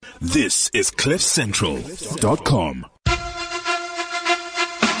This is CliffCentral.com.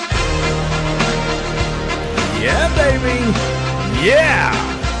 Yeah, baby. Yeah.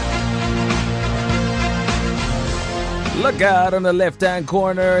 Look out on the left-hand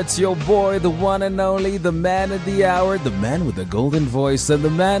corner. It's your boy, the one and only, the man of the hour, the man with the golden voice, and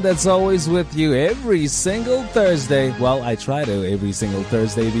the man that's always with you every single Thursday. Well, I try to every single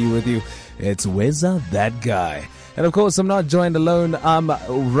Thursday be with you. It's Weza, that guy. And of course, I'm not joined alone. I'm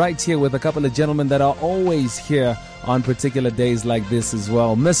right here with a couple of gentlemen that are always here on particular days like this as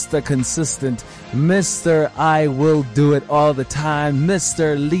well. Mr. Consistent, Mr. I will do it all the time,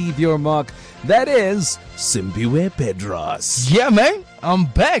 Mr. Leave Your Mark. That is Simpiwe Pedros. Yeah, man. I'm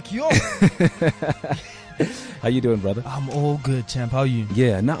back, yo. How you doing, brother? I'm all good, champ. How are you?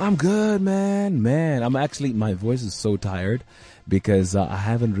 Yeah, no, I'm good, man. I'm actually, my voice is so tired because I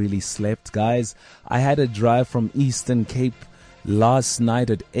haven't really slept, guys. I had a drive from Eastern Cape last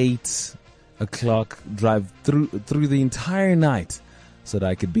night at 8 o'clock, drive through the entire night so that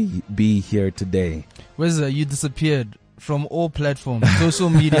I could be here today. Weza, you disappeared from all platforms,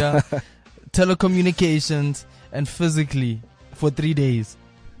 social media, telecommunications, and physically for 3 days.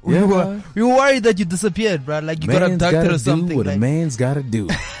 We were worried that you disappeared, bro. Like you got abducted or something. What a man's gotta do.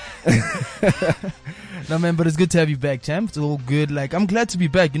 No, man, but it's good to have you back, champ. It's all good. Like, I'm glad to be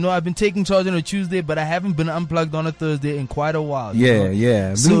back. You know, I've been taking charge on a Tuesday, but I haven't been unplugged on a Thursday in quite a while.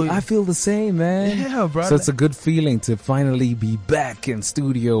 Yeah. So, I feel the same, man. Yeah, bro. So it's a good feeling to finally be back in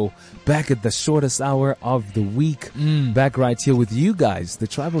studio, back at the shortest hour of the week, back right here with you guys, the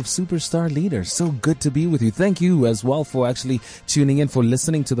tribe of superstar leaders. So good to be with you. Thank you as well for actually tuning in, for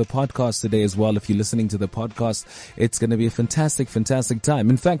listening to the podcast today as well. If you're listening to the podcast, it's going to be a fantastic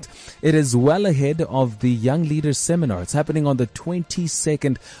time. In fact, it is well ahead of the Young Leaders Seminar. It's happening on the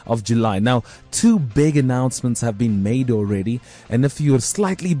 22nd of July. Now, 2 big announcements have been made already, and if you're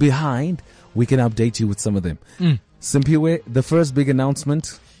slightly behind, we can update you with some of them. Simpiwe, the first big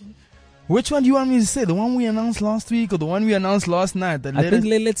announcement. Which one do you want me to say? The one we announced last week or the one we announced last night? I think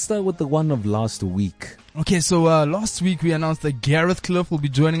let's start with the one of last week. Okay, so last week we announced that Gareth Cliff will be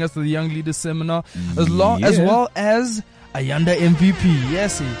joining us for the Young Leaders Seminar, as well as Ayanda MVP.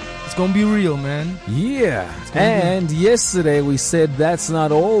 Yes, it's gonna be real, man. Yeah. And yesterday we said that's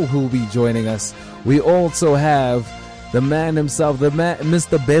not all who'll be joining us. We also have the man himself,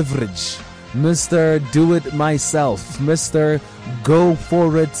 Mr. Beverage, Mr. Do It Myself, Mr. Go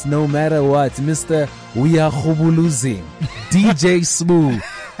For It No Matter What, Mr. We Are Khubuluzi, DJ Smooth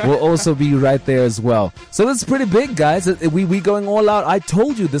will also be right there as well. So that's pretty big, guys. We going all out. I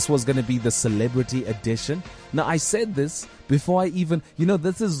told you this was going to be the celebrity edition. Now, I said this before I even,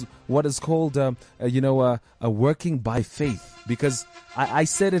 this is what is called, a working by faith. Because I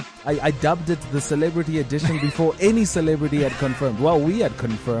said it, I dubbed it the celebrity edition before any celebrity had confirmed. Well, we had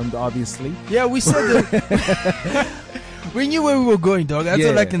confirmed, obviously. Yeah, we said that. We knew where we were going, dog. That's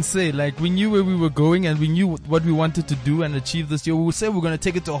all I can say. Like, we knew where we were going and we knew what we wanted to do and achieve this year. We said we're going to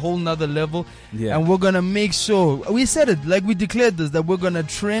take it to a whole nother level. Yeah. And we're going to make sure, we said it, like we declared this, that we're going to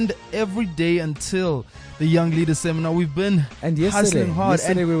trend every day until the Young Leaders Seminar. We've been hustling hard.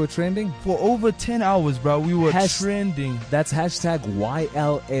 Yesterday we were trending? For over 10 hours, bro. We were trending. That's hashtag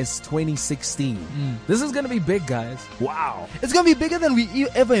YLS2016. This is going to be big, guys. Wow. It's going to be bigger than we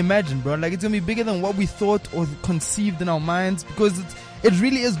ever imagined, bro. Like, it's going to be bigger than what we thought or conceived in our minds, because it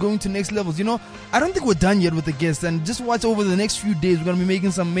really is going to next levels. I don't think we're done yet with the guests, and just watch over the next few days. We're going to be making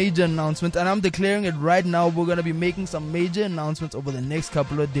some major announcements, and I'm declaring it right now. We're going to be making some major announcements over the next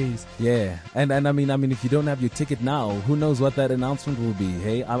couple of days. Yeah, and I mean, if you don't have your ticket now, who knows what that announcement will be?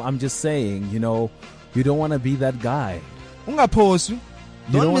 Hey, I'm just saying, you don't want to be that guy. You don't want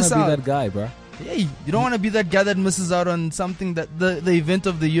to be that guy, bro. Hey, you don't want to be that guy that misses out on something, that the event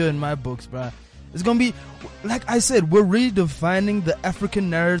of the year in my books, bro. It's going to be, like I said, we're redefining the African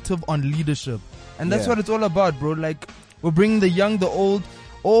narrative on leadership. And that's what it's all about, bro. Like, we're bringing the young, the old,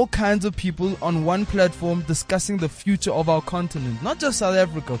 all kinds of people on one platform discussing the future of our continent. Not just South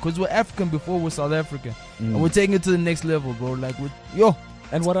Africa, because we're African before we're South African. And we're taking it to the next level, bro. Like,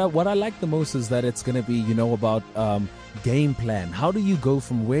 And what I like the most is that it's going to be, about game plan. How do you go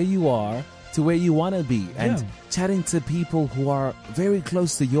from where you are to where you want to be, and chatting to people who are very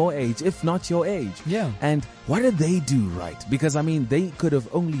close to your age, if not your age. Yeah. And what did they do right? Because I mean, they could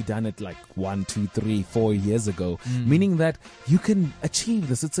have only done it like 1, 2, 3, 4 years ago, meaning that you can achieve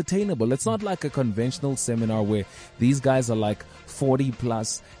this. It's attainable. It's not like a conventional seminar where these guys are like 40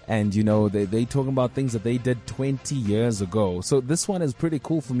 plus and, you know, they talking about things that they did 20 years ago. So this one is pretty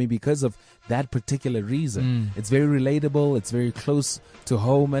cool for me because of that particular reason. It's very relatable. It's very close to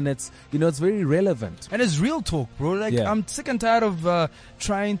home, and it's, you know, it's very relevant. And it's real talk, bro. Like, I'm sick and tired of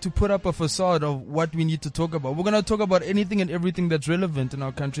trying to put up a facade of what we need to talk about. We're going to talk about anything and everything that's relevant in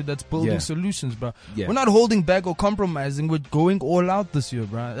our country, that's building solutions, bro. Yeah. We're not holding back or compromising. We're going all out this year,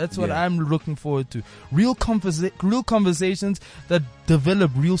 bro. That's what I'm looking forward to. Real conversations that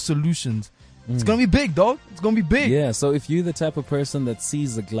develop real solutions. It's going to be big, dog. It's going to be big. Yeah, so if you're the type of person that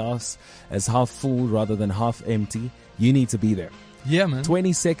sees the glass as half full rather than half empty, you need to be there. Yeah, man.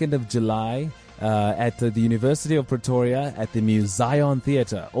 22nd of July at the University of Pretoria at the Muzion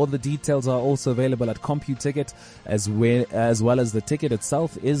Theatre. All the details are also available at CompuTicket as well as the ticket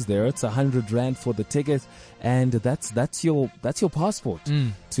itself is there. It's 100 Rand for the ticket, and that's your passport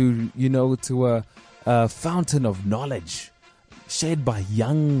to, you know, to a fountain of knowledge shared by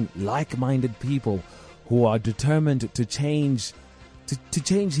young, like-minded people who are determined to change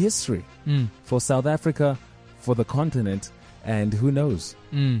history for South Africa, for the continent, and who knows.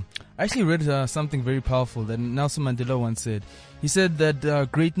 I actually read something very powerful that Nelson Mandela once said. He said that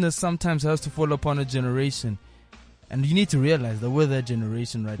greatness sometimes has to fall upon a generation. And you need to realize that we're that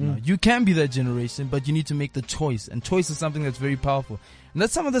generation right now. You can be that generation, but you need to make the choice. And choice is something that's very powerful. And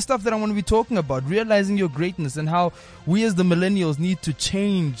that's some of the stuff that I want to be talking about. Realizing your greatness and how we as the millennials need to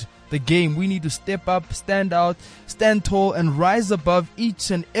change the game. We need to step up, stand out, stand tall, and rise above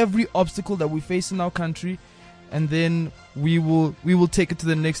each and every obstacle that we face in our country. And then we will take it to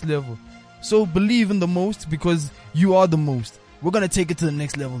the next level. So believe in the most, because you are the most. We're going to take it to the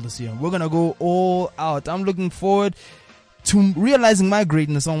next level this year. We're going to go all out. I'm looking forward to realizing my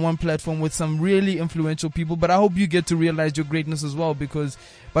greatness on one platform with some really influential people. But I hope you get to realize your greatness as well, because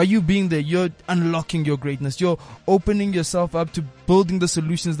by you being there, you're unlocking your greatness. You're opening yourself up to building the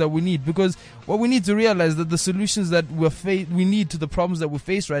solutions that we need. Because what we need to realize that the solutions that we need to the problems that we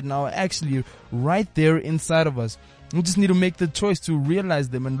face right now are actually right there inside of us. We just need to make the choice to realize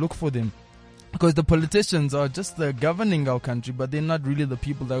them and look for them. Because the politicians are just governing our country, but they're not really the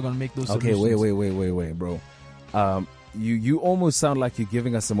people that are going to make those solutions. Okay, wait, bro. You almost sound like you're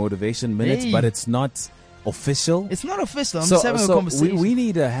giving us a motivation minute, but it's not official. It's not official. I'm just having a conversation. We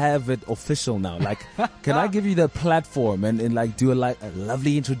need to have it official now. Like, can I give you the platform and like do a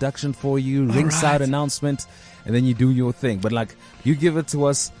lovely introduction for you, ringside announcement, and then you do your thing. But like, you give it to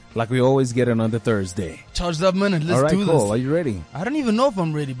us like we always get it on the Thursday. Charge that minute. Let's do this. Cool. Are you ready? I don't even know if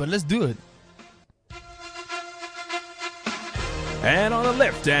I'm ready, but let's do it. And on the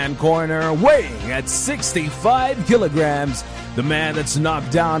left-hand corner, weighing at 65 kilograms, the man that's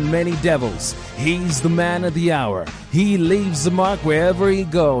knocked down many devils. He's the man of the hour. He leaves the mark wherever he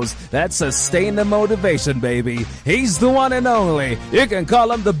goes. That's sustained the motivation, baby. He's the one and only. You can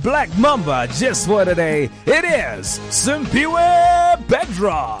call him the Black Mamba just for today. It is Simpiwe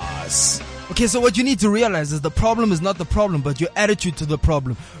Bedros. Okay, so what you need to realize is the problem is not the problem, but your attitude to the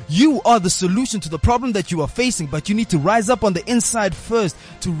problem. You are the solution to the problem that you are facing, but you need to rise up on the inside first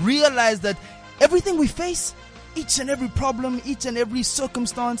to realize that everything we face, each and every problem, each and every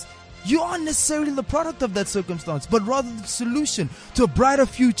circumstance, you aren't necessarily the product of that circumstance, but rather the solution to a brighter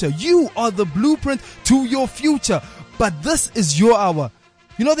future. You are the blueprint to your future, but this is your hour.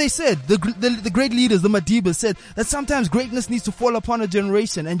 You know, they said, the great leaders, the Madibas said that sometimes greatness needs to fall upon a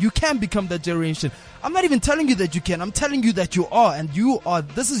generation, and you can become that generation. I'm not even telling you that you can. I'm telling you that you are, and you are.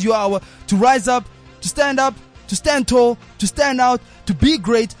 This is your hour to rise up, to stand tall, to stand out, to be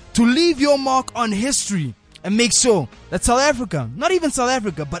great, to leave your mark on history, and make sure that South Africa, not even South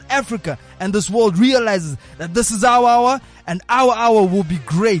Africa, but Africa and this world realizes that this is our hour, and our hour will be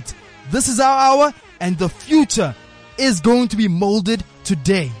great. This is our hour, and the future is going to be molded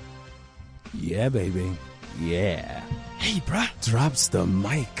today. Yeah, baby. Yeah. Hey, bruh. Drops the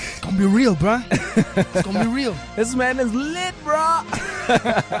mic. It's gonna be real, bruh. It's gonna be real. This man is lit,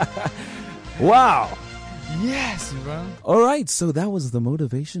 bruh. Wow. Yes, bruh. All right, so that was the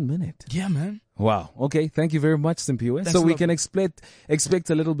Motivation Minute. Yeah, man. Wow. Okay. Thank you very much, Simpiwe. So we can expect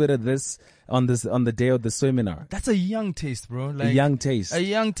a little bit of this on the day of the seminar. That's a young taste, bro. Like a young taste. A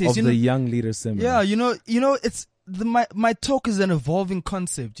young taste of the Young Leader Seminar. Yeah, you know, it's my talk is an evolving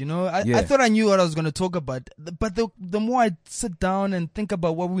concept. You know, I thought I knew what I was going to talk about, but the more I sit down and think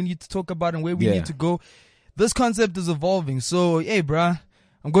about what we need to talk about and where we need to go, this concept is evolving. So, hey, bruh,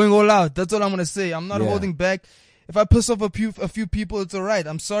 I'm going all out. That's all I'm going to say. I'm not holding back. if I piss off a few people, it's alright.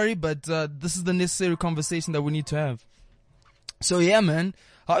 I'm sorry, but this is the necessary conversation that we need to have. So yeah, man,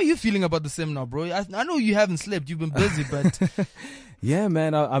 how are you feeling about the seminar, bro? I know you haven't slept. You've been busy, but yeah,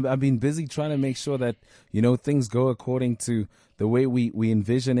 man, I've been busy trying to make sure that, you know, things go according to the way we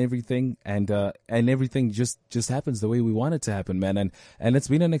envision everything, and everything just happens the way we want it to happen, man. And it's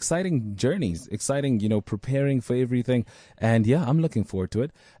been an exciting journey, exciting, you know, preparing for everything. And yeah, I'm looking forward to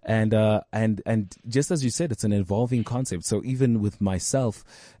it. And just as you said, it's an evolving concept. So even with myself,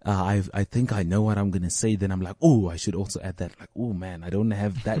 I think I know what I'm going to say. Then I'm like, oh, I should also add that. Like, oh man, I don't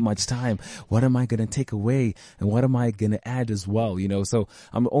have that much time. What am I going to take away? And what am I going to add as well? You know, so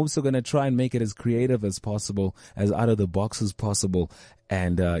I'm also going to try and make it as creative as possible, as out of the box as possible.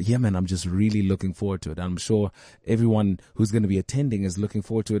 And yeah, man, I'm just really looking forward to it. I'm sure everyone who's going to be attending is looking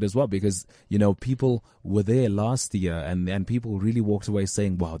forward to it as well, because, you know, people were there last year and people really walked away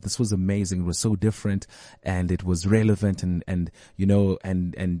saying, wow, this was amazing. It was so different and it was relevant and you know,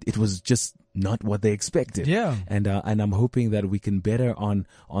 and it was just not what they expected. Yeah. And I'm hoping that we can better on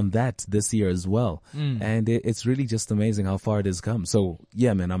that this year as well. And it's really just amazing how far it has come. So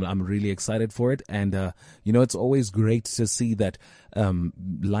yeah, man, I'm really excited for it. And, you know, it's always great to see that,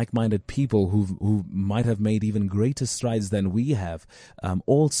 like-minded people who might have made even greater strides than we have,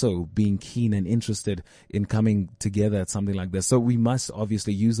 also being keen and interested in coming together at something like this. So we must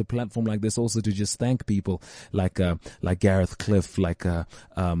obviously use a platform like this also to just thank people like Gareth Cliff, like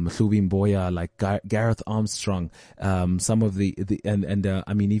Hlubim Boya, like Gareth Armstrong, some of the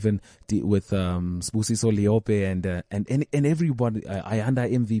I mean even with Sbusiso Leope and everybody,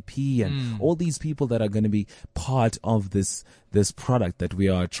 Ayanda MVP and all these people that are going to be part of this product that we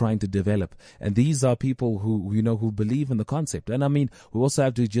are trying to develop. And these are people who, you know, who believe in the concept. And I mean, we also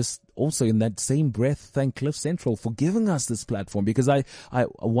have to just also in that same breath thank Cliff Central for giving us this platform, because I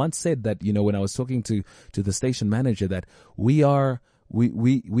once said that, you know, when I was talking to the station manager, that we are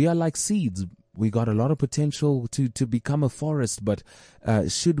like seeds. We got a lot of potential to become a forest, but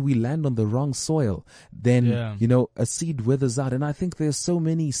should we land on the wrong soil, then, you know, a seed withers out. And I think there's so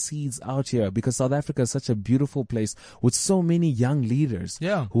many seeds out here, because South Africa is such a beautiful place with so many young leaders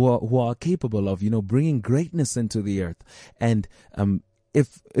who are capable of, you know, bringing greatness into the earth. And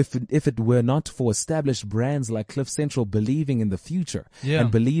if it were not for established brands like Cliff Central believing in the future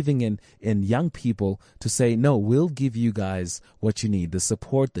and believing in young people to say, no, we'll give you guys what you need, the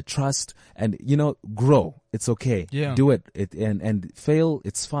support, the trust, and, you know, grow. It's okay. Do it. And fail.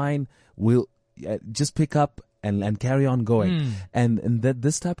 It's fine. We'll just pick up and carry on going. And that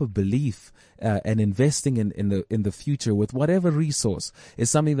this type of belief and investing in the future with whatever resource is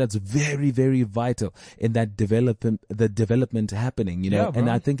something that's very, very vital in that development happening, you know. And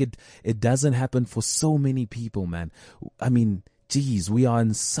I think it doesn't happen for so many people, man. I mean, geez, we are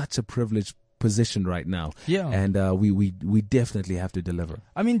in such a privileged position right now. And we definitely have to deliver.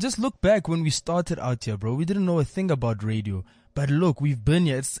 I mean, just look back when we started out here, bro. We didn't know a thing about radio. But look, we've been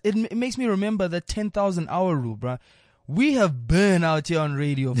here. It makes me remember the 10,000 hour rule, bro. We have been out here on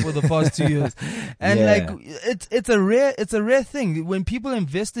radio for the past 2 years. And like, it's a rare thing. When people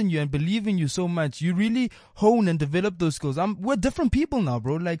invest in you and believe in you so much, you really hone and develop those skills. We're different people now,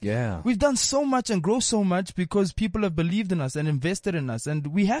 bro. Like, we've done so much and grow so much because people have believed in us and invested in us. And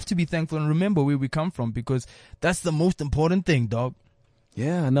we have to be thankful and remember where we come from, because that's the most important thing, dog.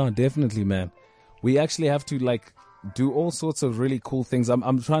 Yeah, no, definitely, man. We actually have to, like, do all sorts of really cool things.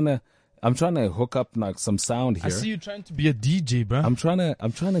 I'm trying to hook up like some sound here. I see you trying to be a DJ, bro. I'm trying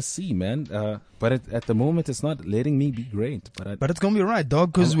to see, man. But at the moment, it's not letting me be great. But it's gonna be alright,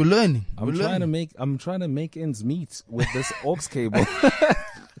 dog, because we're learning. I'm trying to make ends meet with this aux cable.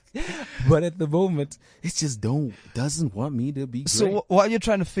 But at the moment, it just doesn't want me to be great. So while you're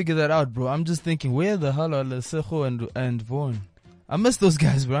trying to figure that out, bro, I'm just thinking, where the hell are Lesego and Vaughn? I miss those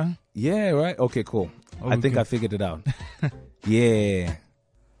guys, bro. Yeah, right. Okay, cool. I think I figured it out. Yeah.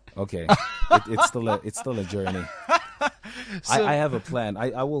 Okay. It's still a journey. So, I have a plan.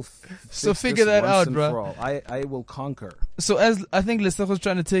 I will figure that out, bro. I will conquer. So as I think Lesego's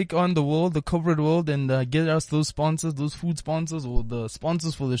trying to take on the world, the corporate world, and get us those sponsors, those food sponsors, or the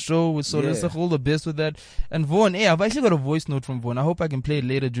sponsors for the show. So Lesego, all the best with that. And Vaughn, I've actually got a voice note from Vaughn. I hope I can play it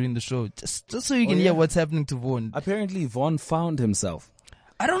later during the show, just so you can hear what's happening to Vaughn. Apparently, Vaughn found himself.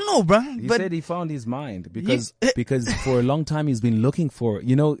 I don't know, bro. He said he found his mind because for a long time he's been looking for,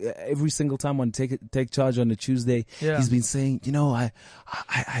 you know, every single time on take charge on a Tuesday, he's been saying, you know,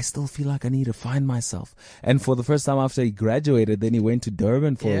 I still feel like I need to find myself. And for the first time after he graduated, then he went to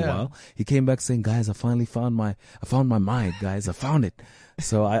Durban for a while. He came back saying, guys, I finally found my mind, guys. I found it.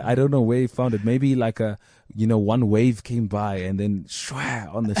 So I don't know where he found it. Maybe like one wave came by and then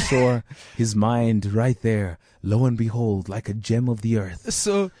shwa, on the shore, his mind right there, lo and behold, like a gem of the earth.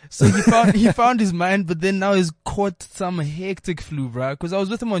 So he found his mind, but then now he's caught some hectic flu, bro. Because I was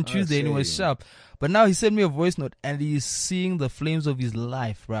with him on Tuesday and he was sharp. But now he sent me a voice note and he's seeing the flames of his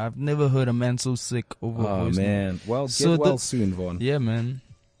life, bro. I've never heard a man so sick over a voice note. Oh, man. Well, get well soon, Vaughn. Yeah, man.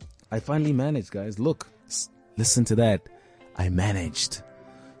 I finally managed, guys. Look, listen to that. I managed.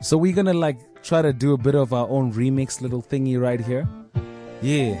 So we're going to try to do a bit of our own remix little thingy right here.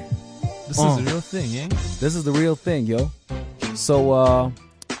 Yeah. This is the real thing, yeah? This is the real thing, yo. So,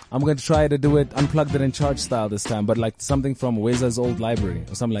 I'm going to try to do it unplugged and in charge style this time, but like something from Weza's old library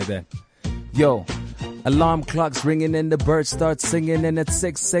or something like that. Yo, alarm clocks ringing and the birds start singing, and at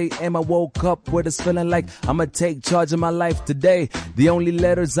 6 a.m. I woke up with this feeling like I'ma take charge of my life today. The only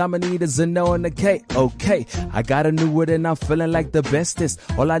letters I'ma need is an O and a K. Okay, I got a new word and I'm feeling like the bestest.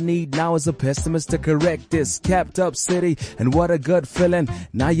 All I need now is a pessimist to correct this capped up city, and what a good feeling.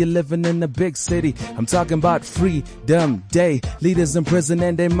 Now you're living in the big city. I'm talking about freedom day. Leaders in prison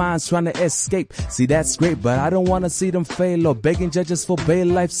and their minds trying to escape. See, that's great, but I don't want to see them fail or begging judges for bail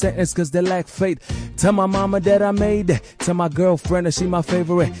life sentence cause they lack faith. Tell my mama that I made it. Tell my girlfriend that she my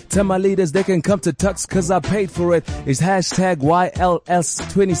favorite. Tell my leaders they can come to Tux cause I paid for it. It's hashtag YLS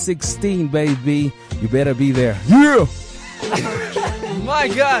 2016, baby. You better be there. Yeah! My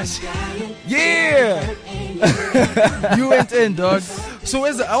gosh. Yeah! You went in, dog. So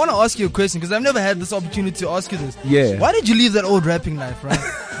I want to ask you a question because I've never had this opportunity to ask you this. Yeah. Why did you leave that old rapping life, right?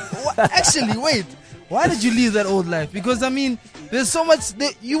 Actually, wait. Why did you leave that old life? Because, I mean, there's so much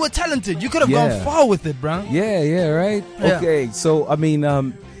that you were talented. You could have gone far with it, bro. Yeah, right? Yeah. Okay, so, I mean,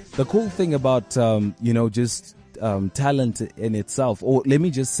 the cool thing about, just talent in itself, or let me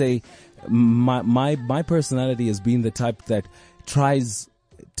just say, my personality has been the type that tries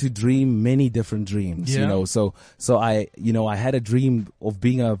to dream many different dreams, so I had a dream of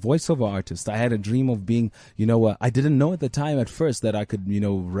being a voiceover artist. I had a dream of being, I didn't know at the time at first that I could,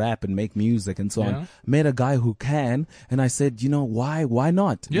 rap and make music and so on. Met a guy who can, and I said, why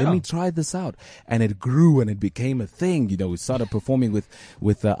not? Yeah. Let me try this out. And it grew and it became a thing. We started performing with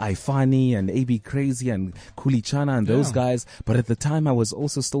Ifani and AB Crazy and Kulichana and those guys. But at the time I was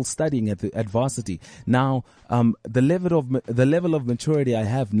also still studying at varsity. Now, the level of maturity I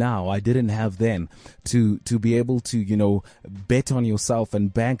have now, I didn't have then to be able to, bet on yourself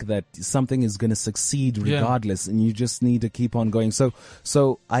and bank that something is going to succeed regardless, and you just need to keep on going. So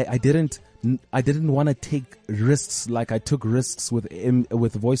I didn't want to take risks like I took risks with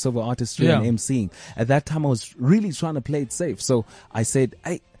voiceover artistry and emceeing. At that time, I was really trying to play it safe. So I said,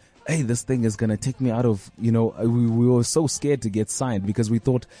 hey, this thing is going to take me out of, we were so scared to get signed because we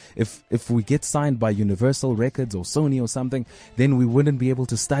thought if we get signed by Universal Records or Sony or something, then we wouldn't be able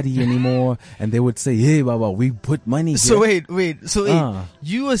to study anymore. And they would say, hey, Baba, we put money here. So wait.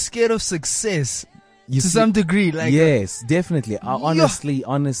 You were scared of success to some degree. Yes, definitely. Honestly,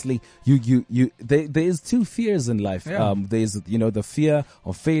 there is two fears in life. Yeah. There's, the fear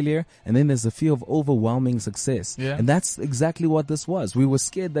of failure, and then there's the fear of overwhelming success. Yeah. And that's exactly what this was. We were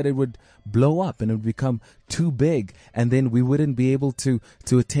scared that it would blow up and it would become too big, and then we wouldn't be able to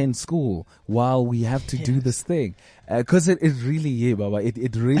attend school while we have to do this thing. Cause it really, Baba,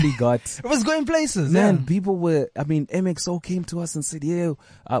 it really got... It was going places. Man, people were, MXO came to us and said,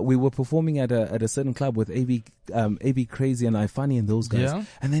 we were performing at a certain club with AB Crazy and Ifani and those guys. Yeah.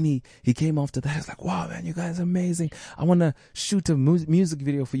 And then he came after that. He's like, wow, man, you guys are amazing. I want to shoot a music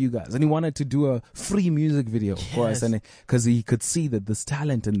video for you guys. And he wanted to do a free music video for us. And cause he could see that this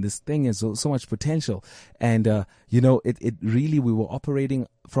talent and this thing is so much potential. And, it really, we were operating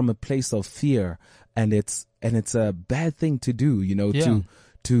from a place of fear, and it's a bad thing to do,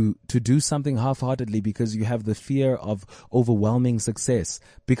 to do something half-heartedly because you have the fear of overwhelming success,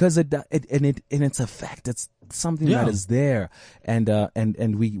 because it's a fact. It's something that is there, and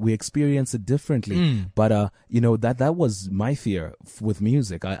we experience it differently. But that was my fear with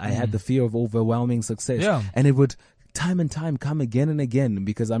music. I had the fear of overwhelming success, and it would time and time come again and again,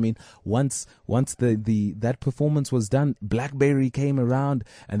 because once that performance was done, Blackberry came around,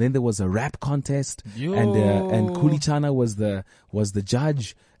 and then there was a rap contest, and Kulichana was the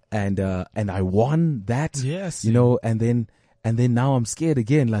judge, and I won that, and then And then now I'm scared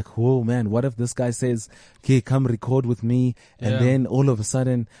again, like, whoa, man, what if this guy says, okay, come record with me. And then all of a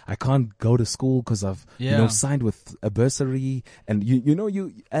sudden I can't go to school because I've, signed with a bursary. And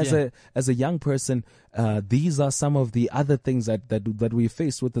you as a young person, these are some of the other things that we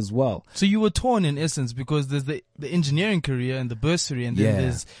faced with as well. So you were torn in essence, because there's the engineering career and the bursary, and then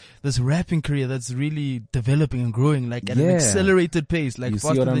there's this rapping career that's really developing and growing, like at an accelerated pace, like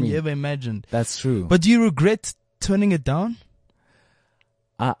faster than you ever imagined. That's true. But do you regret turning it down?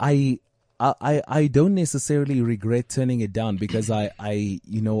 I don't necessarily regret turning it down, because I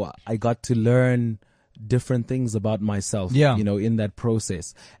got to learn different things about myself, in that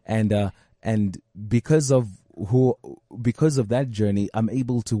process. And because of that journey, I'm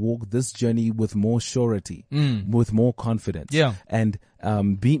able to walk this journey with more surety, with more confidence. Yeah. And,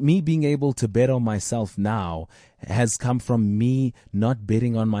 me being able to bet on myself now has come from me not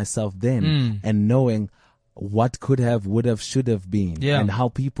betting on myself then, and knowing what could have, would have, should have been, and how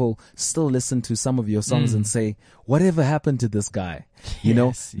people still listen to some of your songs and say, whatever happened to this guy?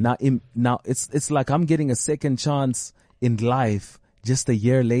 Now it's like I'm getting a second chance in life just a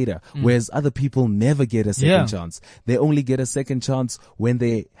year later, whereas other people never get a second chance. They only get a second chance when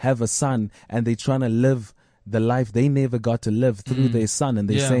they have a son and they're trying to live the life they never got to live through their son, and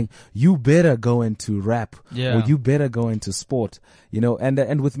they're saying, you better go into rap, or you better go into sport,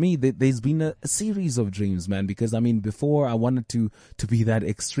 and with me, there's been a series of dreams, man, because before I wanted to be that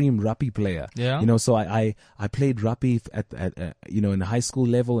extreme rugby player, so I played rugby at in high school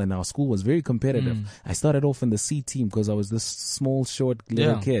level, and our school was very competitive. I started off in the C team because I was this small, short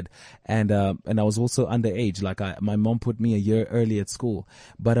little kid, and I was also underage, like my mom put me a year early at school,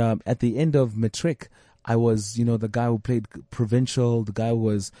 but at the end of matric, I was, the guy who played provincial, the guy who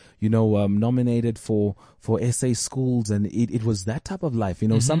was, nominated for SA schools, and it was that type of life.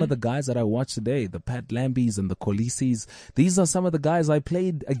 Some of the guys that I watch today, the Pat Lambys and the Colises, these are some of the guys I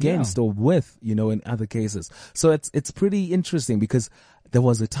played against or with, in other cases. So it's pretty interesting, because there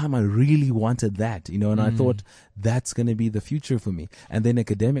was a time I really wanted that, and I thought that's going to be the future for me. And then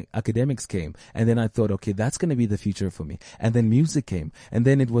academics came, and then I thought, okay, that's going to be the future for me. And then music came, and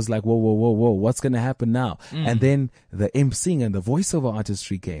then it was like, whoa, what's going to happen now? And then the emceeing and the voiceover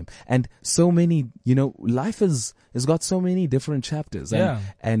artistry came, and so many, life has got so many different chapters.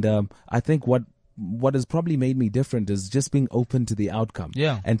 And I think what has probably made me different is just being open to the outcome,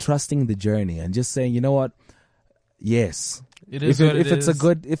 and trusting the journey, and just saying, you know what, yes. If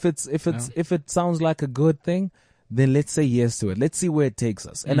it sounds like a good thing, then let's say yes to it. Let's see where it takes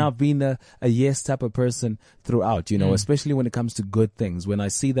us. And I've been a yes type of person throughout, especially when it comes to good things. When I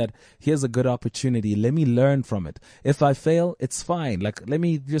see that here's a good opportunity, let me learn from it. If I fail, it's fine. Like, let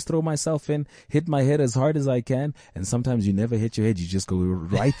me just throw myself in, hit my head as hard as I can. And sometimes you never hit your head. You just go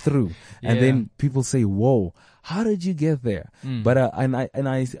right through. And then people say, whoa, how did you get there? But,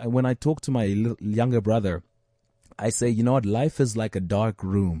 when I talk to my younger brother, I say, you know what, life is like a dark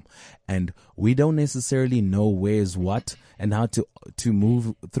room, and we don't necessarily know where's what and how to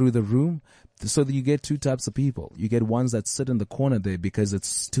move through the room. So that you get two types of people. You get ones that sit in the corner there because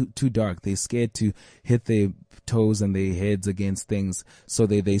it's too dark. They're scared to hit their toes and their heads against things. So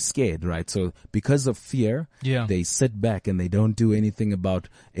they're scared, right? So because of fear, they sit back and they don't do anything about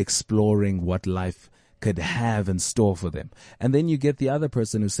exploring what life could have in store for them. And then you get the other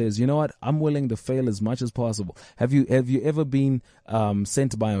person who says, you know what, I'm willing to fail as much as possible. Have you ever been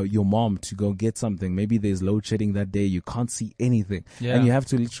sent by your mom to go get something? Maybe there's load shedding that day, you can't see anything, and you have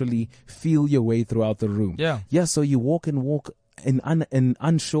to literally feel your way throughout the room. So you walk in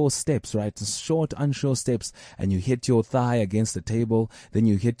unsure steps, right? Short, unsure steps, and you hit your thigh against the table, then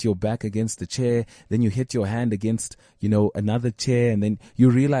you hit your back against the chair, then you hit your hand against, another chair, and then you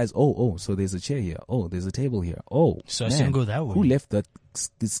realize, so there's a chair here. Oh, there's a table here. Oh, so man, I shouldn't go that way. Who left that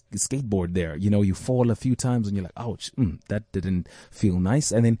skateboard there? You fall a few times and you're like, ouch, that didn't feel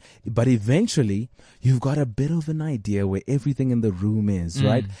nice. And then, but eventually you've got a bit of an idea where everything in the room is,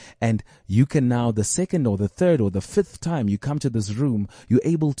 right? And you can now, the second or the third or the fifth time you come to this room, you're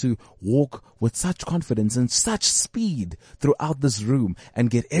able to walk with such confidence and such speed throughout this room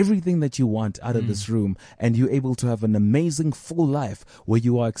and get everything that you want out of this room. And you're able to have an amazing full life where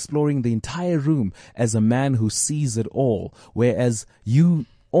you are exploring the entire room as a man who sees it all. Whereas you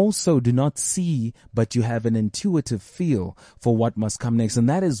also do not see, but you have an intuitive feel for what must come next. And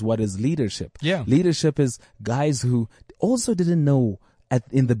that is what is leadership. Leadership is guys who also didn't know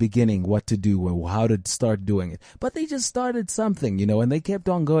in the beginning what to do or how to start doing it. But they just started something, and they kept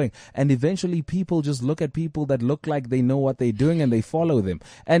on going. And eventually people just look at people that look like they know what they're doing and they follow them.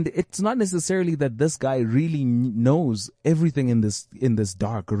 And it's not necessarily that this guy really knows everything in this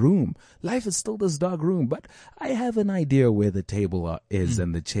dark room. Life is still this dark room, but I have an idea where the table is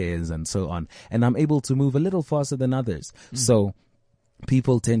and the chairs and so on. And I'm able to move a little faster than others. So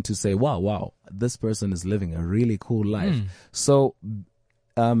people tend to say, wow, this person is living a really cool life. So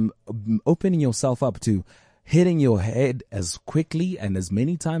opening yourself up to hitting your head as quickly and as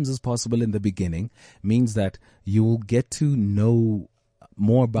many times as possible in the beginning means that you will get to know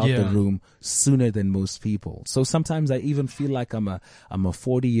more about the room sooner than most people. So sometimes I even feel like I'm a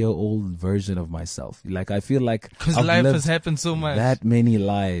 40-year-old version of myself. Like I feel like because life has happened so much, that many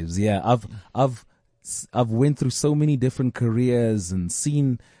lives. Yeah, I've went through so many different careers and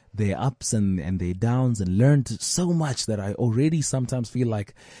seen their ups and their downs and learned so much that I already sometimes feel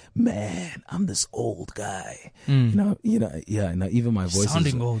like, man, I'm this old guy. Even my voice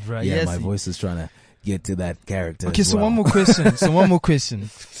sounding is old, right? Yeah, yes, my voice is trying to get to that character. Okay, so one more question.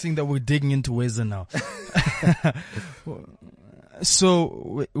 Seeing that we're digging into Weza now.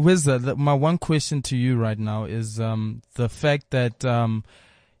 So, Weza, my one question to you right now is the fact that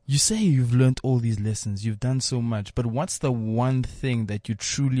you say you've learned all these lessons, you've done so much, but what's the one thing that you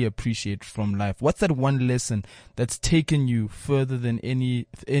truly appreciate from life? What's that one lesson that's taken you further than any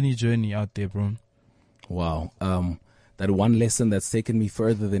journey out there, bro? Wow. That one lesson that's taken me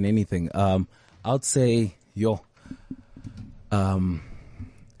further than anything. I'd say,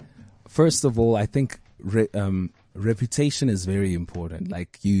 first of all, I think reputation is very important.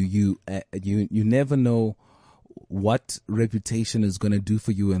 Like you never know what reputation is going to do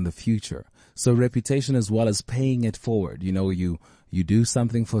for you in the future. So reputation as well as paying it forward. You do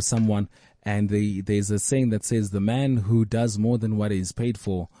something for someone, and there's a saying that says the man who does more than what he's paid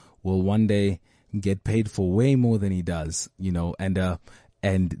for will one day get paid for way more than he does,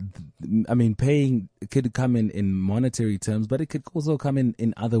 and I mean, paying could come in monetary terms, but it could also come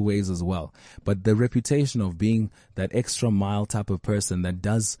in other ways as well. But the reputation of being that extra mile type of person that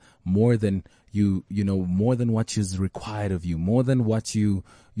does more than more than what is required of you, more than what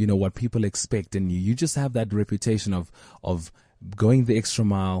what people expect in you. You just have that reputation of going the extra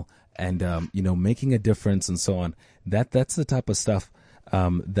mile and, making a difference and so on. That's the type of stuff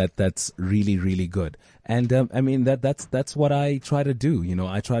that's really, really good. And that's what I try to do.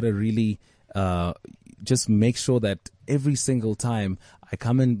 I try to really just make sure that every single time I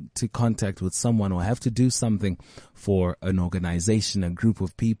come into contact with someone or have to do something for an organization, a group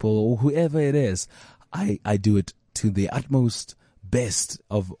of people, or whoever it is, I do it to the utmost best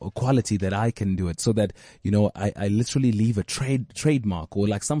of quality that I can do it, so that I literally leave a trademark or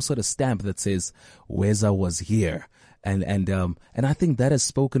like some sort of stamp that says Weza was here. And I think that has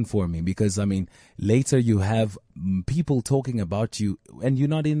spoken for me, because later you have people talking about you and you're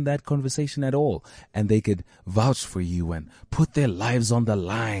not in that conversation at all, and they could vouch for you and put their lives on the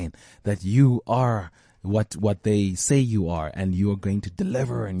line that you are what they say you are, and you are going to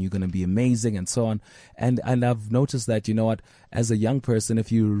deliver, and you're going to be amazing, and so on. And I've noticed that, as a young person,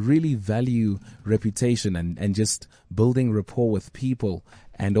 if you really value reputation and just building rapport with people,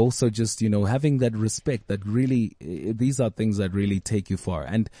 and also just, having that respect, that really, these are things that really take you far,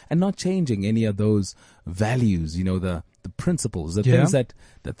 and not changing any of those values, the principles, the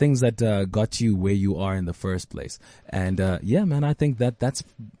things that got you where you are in the first place. And man, I think that's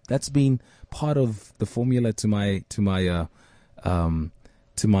been part of the formula to my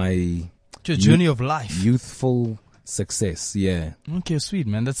journey of life, youthful success. Yeah. Okay, sweet,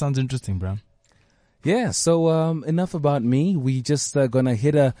 man. That sounds interesting, bro. Yeah, so enough about me. We just gonna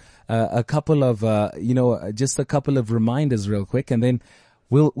hit a couple of just a couple of reminders real quick, and then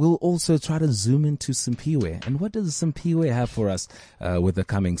we'll also try to zoom into Simpiwe. And what does Simpiwe have for us with the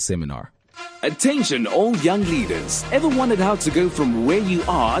coming seminar? Attention all young leaders. Ever wondered how to go from where you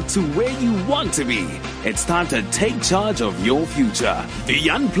are to where you want to be? It's time to take charge of your future. The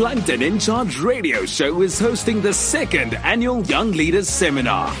Unplugged and In Charge radio show is hosting the second annual Young Leaders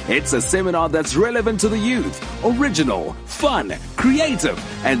Seminar. It's a seminar that's relevant to the youth, original, fun, creative,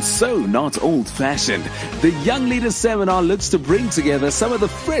 and so not old-fashioned. The Young Leaders Seminar looks to bring together some of the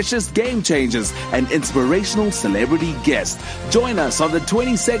freshest game changers and inspirational celebrity guests. Join us on the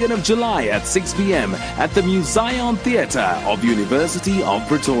 22nd of July at 6 p.m. at the Muzion Theatre of University of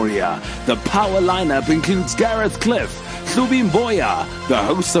Pretoria. The power lineup includes Gareth Cliff, Hlubim Boya, the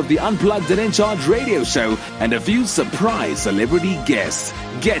host of the Unplugged and In Charge radio show, and a few surprise celebrity guests.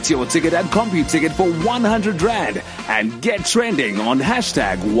 Get your ticket at CompuTicket for 100 Rand and get trending on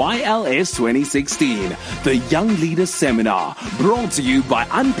hashtag YLS2016. The Young Leaders Seminar, brought to you by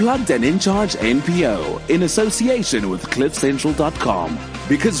Unplugged and In Charge NPO in association with CliffCentral.com.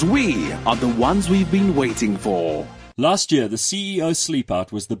 Because we are the ones we've been waiting for. Last year, the CEO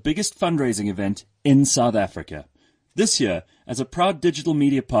Sleepout was the biggest fundraising event in South Africa. This year, as a proud digital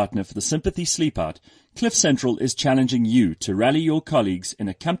media partner for the Sympathy Sleepout, Cliff Central is challenging you to rally your colleagues in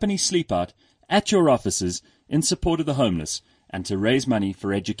a company sleepout at your offices in support of the homeless and to raise money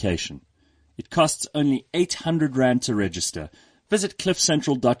for education. It costs only 800 Rand to register. Visit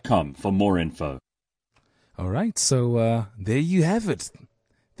cliffcentral.com for more info. All right, so there you have it.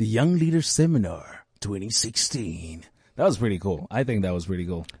 The Young Leaders Seminar 2016. That was pretty cool. I think that was pretty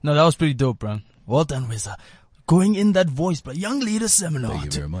cool. No, that was pretty dope, bro. Well done, Wizard. Going in that voice, bro. Young Leaders Seminar. Thank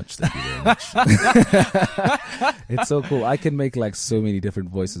you very much. Thank you very much. It's so cool. I can make like so many different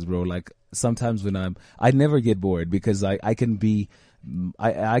voices, bro. Like sometimes when I never get bored because I can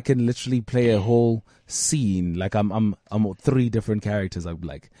literally play a whole scene. Like I'm 3 different characters. I'm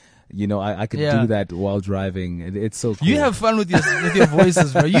like, I could do that while driving. It's so cool. You have fun with your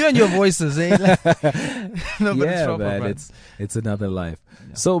voices, bro. You and your voices, eh? No, but yeah, it's proper, man. bro. It's another life.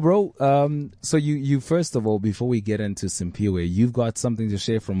 Yeah. So, bro, so you first of all, before we get into Simpiwe, you've got something to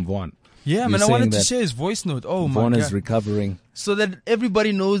share from Vaughn. Yeah, man, I wanted to share his voice note. Oh, my God. Vaughn is recovering. So that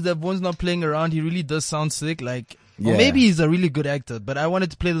everybody knows that Vaughn's not playing around. He really does sound sick. Like, Yeah. or maybe he's a really good actor, but I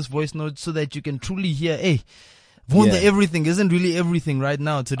wanted to play this voice note so that you can truly hear, hey, Vaughn, the everything isn't really everything right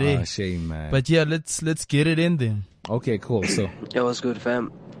now today. Oh, shame, man. But yeah, let's get it in then. Okay, cool. So, Yo, what's good,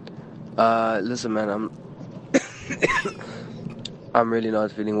 fam? Listen, man, I'm really not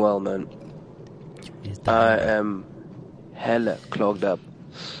feeling well, man. I am hella clogged up.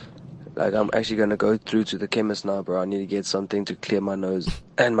 Like, I'm actually gonna go through to the chemist now, bro. I need to get something to clear my nose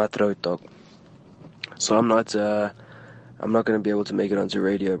and my throat, dog. So I'm not gonna be able to make it onto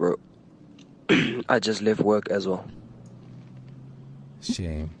radio, bro. I just left work as well.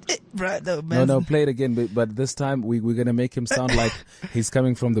 shame. Right, though, man. No, play it again, but this time we're gonna make him sound like he's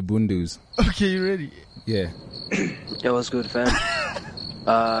coming from the Bundus. Okay, you ready? Yeah. Yo, what's good, fam?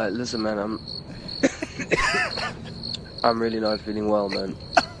 Listen, man, I'm really not feeling well, man.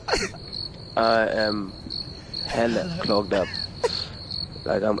 I am hella clogged up.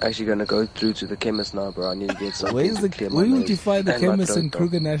 Like, I'm actually gonna go through to the chemist now, bro. I need to get something to clear my Where nose would you find the and my chemist throat, in dog.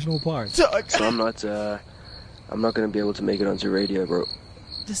 Kruger National Park? So I'm not gonna be able to make it onto radio, bro.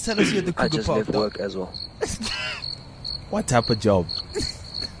 Just tell us you're at the I Kruger just Park, left dog. work as well. What type of job?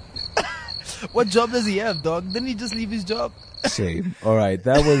 What job does he have, dog? Didn't he just leave his job? Shame. All right,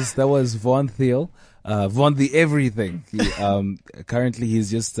 that was Vaughn Thiel, Vaughn the everything. Currently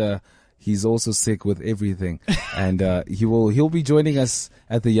he's just he's also sick with everything, and he'll be joining us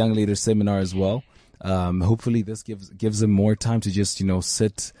at the Young Leaders Seminar as well. Hopefully this gives him more time to just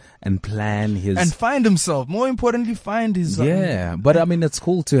sit and plan his And find himself. More importantly, find his. Yeah, but I mean, it's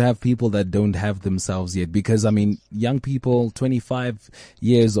cool to have people that don't have themselves yet, because I mean, young people, 25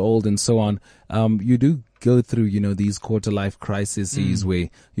 years old and so on, you do go through, these quarter life crises where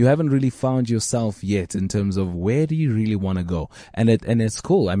you haven't really found yourself yet in terms of where do you really want to go. And it's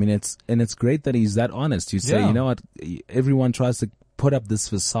cool. I mean, it's great that he's that honest to say, you know what, everyone tries to put up this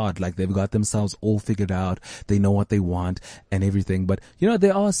facade like they've got themselves all figured out, they know what they want and everything, but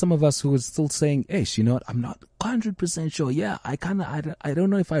there are some of us who are still saying, Ish, what, I'm not 100% sure. Yeah, I don't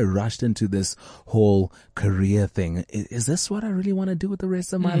know if I rushed into this whole career thing. Is this what I really want to do with the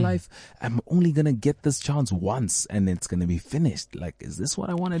rest of my life? I'm only gonna get this chance once and it's gonna be finished. Like, is this what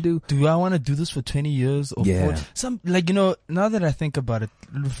I want to do? Do I want to do this for 20 years or 40? Now that I think about it,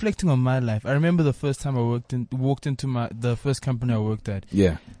 reflecting on my life, I remember the first time I walked into the first company I worked at.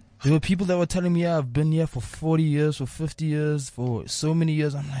 Yeah. There were people that were telling me, I've been here for 40 years, for 50 years, for so many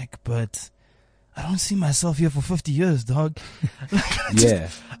years. I'm like, but I don't see myself here for 50 years, dog.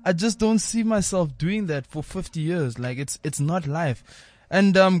 I just don't see myself doing that for 50 years. Like, it's not life.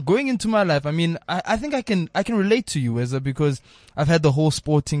 And going into my life, I mean, I think I can relate to you, Weza, because I've had the whole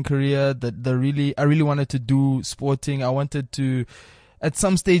sporting career I really wanted to do sporting. I wanted to at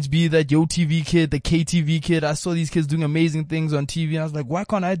some stage be that Yo TV kid, the KTV kid. I saw these kids doing amazing things on TV and I was like, why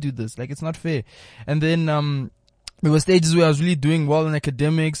can't I do this? Like, it's not fair. And then there were stages where I was really doing well in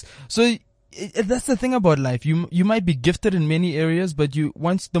academics. So that's the thing about life. You might be gifted in many areas, but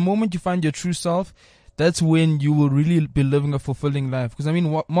the moment you find your true self, that's when you will really be living a fulfilling life. Because I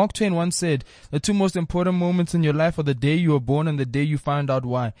mean, what Mark Twain once said, the 2 most important moments in your life are the day you were born and the day you find out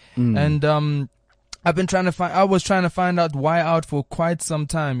why. And I was trying to find out why out for quite some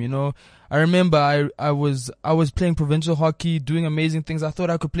time, I remember I was playing provincial hockey, doing amazing things. I thought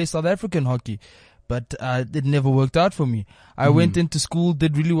I could play South African hockey, but it never worked out for me. I went into school,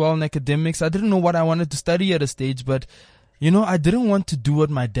 did really well in academics. I didn't know what I wanted to study at a stage, but I didn't want to do what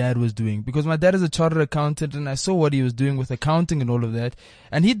my dad was doing, because my dad is a chartered accountant, and I saw what he was doing with accounting and all of that.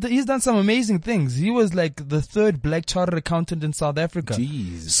 And he's done some amazing things. He was like the 3rd black chartered accountant in South Africa.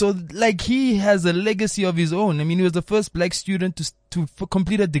 Jeez. So like he has a legacy of his own. I mean, he was the first black student to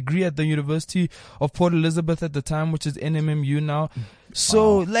complete a degree at the University of Port Elizabeth at the time, which is NMMU now.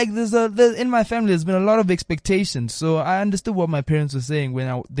 So like there's in my family there's been a lot of expectations. So I understood what my parents were saying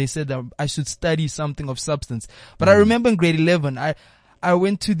when they said that I should study something of substance. But I remember in grade 11 I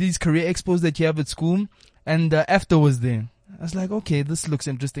went to these career expos that you have at school, and AFTA was there. I was like, okay, this looks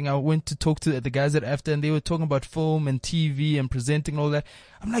interesting. I went to talk to the guys at AFTA, and they were talking about film and TV and presenting and all that.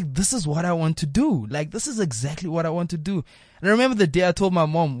 I'm like, this is what I want to do. Like, this is exactly what I want to do. And I remember the day I told my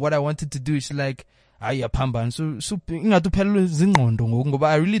mom what I wanted to do. She's like, I really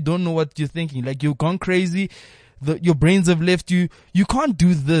don't know what you're thinking. Like, you've gone crazy. Your brains have left you. You can't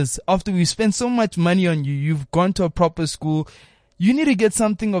do this after we spent so much money on you. You've gone to a proper school. You need to get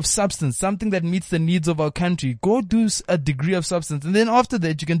something of substance, something that meets the needs of our country. Go do a degree of substance, and then after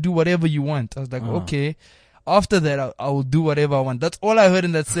that you can do whatever you want. I was like, okay. After that, I will do whatever I want. That's all I heard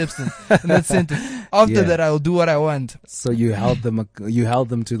in that sentence. After that, I will do what I want. So you held them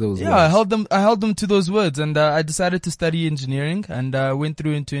to those words. Yeah, I held them to those words, and I decided to study engineering, and went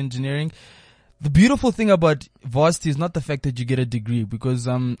through into engineering. The beautiful thing about varsity is not the fact that you get a degree, because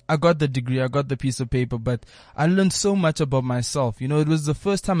I got the degree, I got the piece of paper, but I learned so much about myself. It was the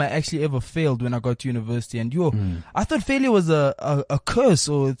first time I actually ever failed when I got to university, and I thought failure was a curse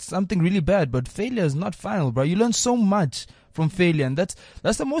or it's something really bad, but failure is not final, bro. You learn so much from failure, and that's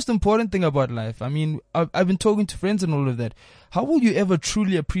the most important thing about life. I mean, I've been talking to friends and all of that. How will you ever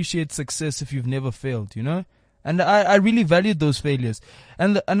truly appreciate success if you've never failed, And I really valued those failures.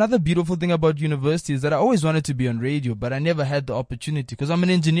 And another beautiful thing about university is that I always wanted to be on radio, but I never had the opportunity, because I'm an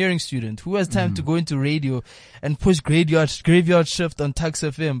engineering student. Who has time to go into radio and push graveyard shift on Tux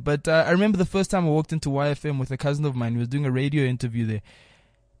FM? But I remember the first time I walked into YFM with a cousin of mine who was doing a radio interview there.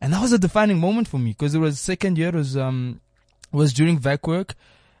 And that was a defining moment for me, because it was second year. It was during VAC work.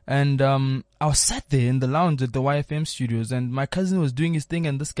 And I was sat there in the lounge at the YFM studios, and my cousin was doing his thing,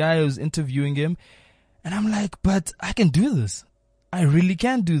 and this guy was interviewing him. And I'm like, but I can do this. I really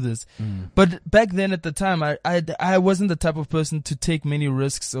can do this. But back then at the time, I wasn't the type of person to take many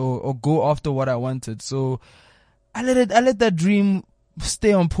risks or go after what I wanted. So I let that dream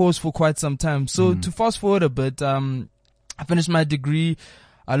stay on pause for quite some time. So to fast forward a bit, I finished my degree.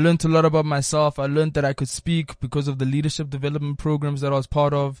 I learned a lot about myself. I learned that I could speak because of the leadership development programs that I was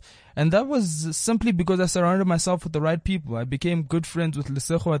part of. And that was simply because I surrounded myself with the right people. I became good friends with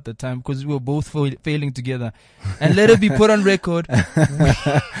Lesego at the time, because we were both failing together. And let it be put on record,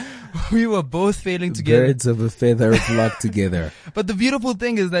 we were both failing together. Birds of a feather flock together. But the beautiful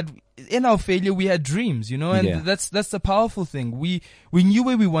thing is that in our failure, we had dreams, and that's the powerful thing. We knew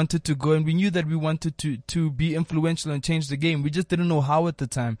where we wanted to go, and we knew that we wanted to be influential and change the game. We just didn't know how at the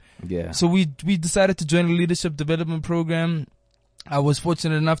time. Yeah. So we decided to join a leadership development program. I was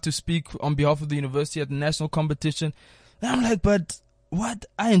fortunate enough to speak on behalf of the university at the national competition. And I'm like, but what?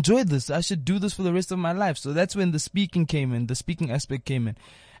 I enjoyed this. I should do this for the rest of my life. So that's when the speaking came in, the speaking aspect came in.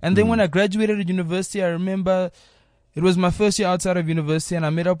 And then when I graduated at university, I remember it was my first year outside of university, and I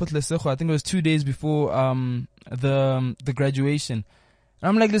met up with Lesego. I think it was 2 days before the graduation. And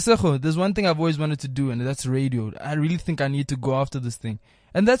I'm like, Lesego, there's one thing I've always wanted to do, and that's radio. I really think I need to go after this thing.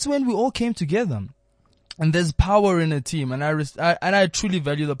 And that's when we all came together. And there's power in a team, and I truly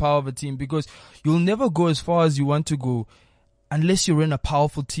value the power of a team, because you'll never go as far as you want to go unless you're in a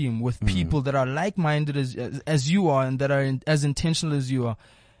powerful team with people that are like-minded as you are, and that are as intentional as you are.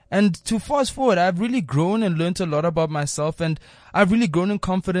 And to fast forward, I've really grown and learned a lot about myself, and I've really grown in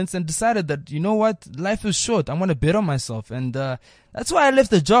confidence and decided that, you know what, life is short. I want to bet on myself. And that's why I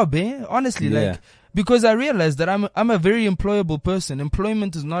left the job, honestly, because I realized that I'm a very employable person.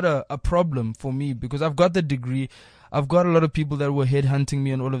 Employment is not a problem for me, because I've got the degree. I've got a lot of people that were headhunting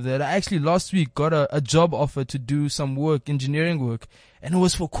me and all of that. I actually last week got a job offer to do some work, engineering work, and it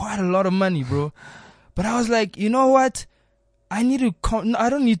was for quite a lot of money, bro. But I was like, you know what? I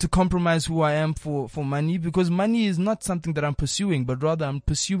don't need to compromise who I am for money, because money is not something that I'm pursuing, but rather I'm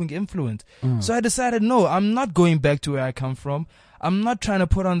pursuing influence. So I decided, no, I'm not going back to where I come from. I'm not trying to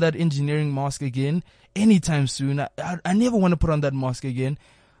put on that engineering mask again anytime soon. I never want to put on that mask again,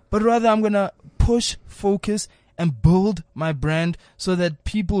 but rather I'm going to push, focus, and build my brand so that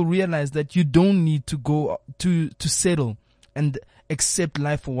people realize that you don't need to go to settle and accept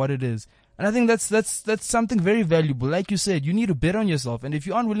life for what it is. And I think that's something very valuable. Like you said, you need to bet on yourself. And if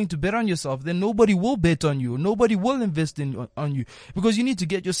you aren't willing to bet on yourself, then nobody will bet on you. Nobody will invest on you, because you need to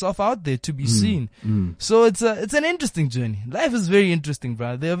get yourself out there to be seen. So it's an interesting journey. Life is very interesting,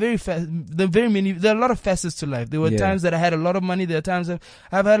 bro. There are a lot of facets to life. There were times that I had a lot of money. There are times that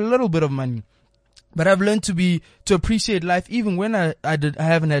I've had a little bit of money. But I've learned to appreciate life even when I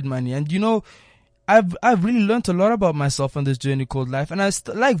haven't had money. And you know, I've really learned a lot about myself on this journey called life. And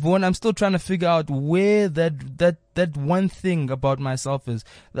like Vaughn, I'm still trying to figure out where that one thing about myself is.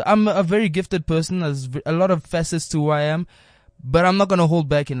 I'm a very gifted person. There's a lot of facets to who I am, but I'm not going to hold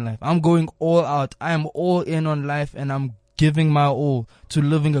back in life. I'm going all out. I am all in on life, and I'm giving my all to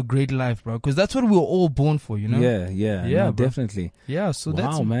living a great life, bro. Because that's what we were all born for, you know? Yeah, no, definitely. Yeah, so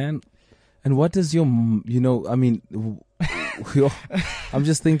that's... Wow, man. And what does your, I mean, I'm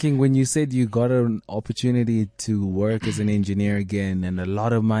just thinking, when you said you got an opportunity to work as an engineer again and a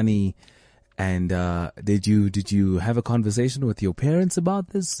lot of money, and did you have a conversation with your parents about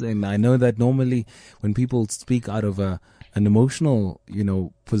this? And I know that normally when people speak out of an emotional,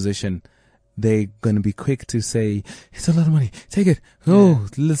 position, they're going to be quick to say, it's a lot of money, take it. Oh,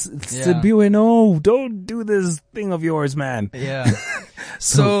 no, don't do this thing of yours, man. Yeah.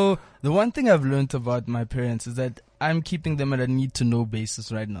 So the one thing I've learned about my parents is that I'm keeping them at a need to know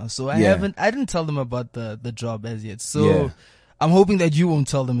basis right now. So I didn't tell them about the job as yet. So I'm hoping that you won't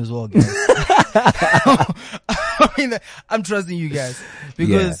tell them as well, guys. I mean, I'm trusting you guys,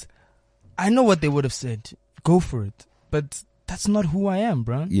 because I know what they would have said. Go for it. But that's not who I am,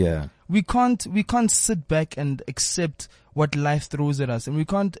 bro. Yeah. We can't sit back and accept what life throws at us, and we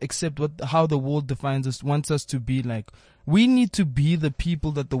can't accept how the world defines us, wants us to be like. We need to be the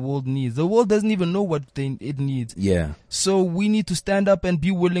people that the world needs. The world doesn't even know what it needs. Yeah. So we need to stand up and be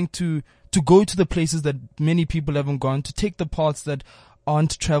willing to go to the places that many people haven't gone, to take the paths that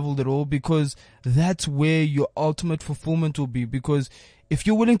aren't traveled at all, because that's where your ultimate fulfillment will be. Because if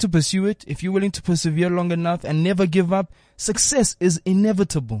you're willing to pursue it, if you're willing to persevere long enough and never give up, success is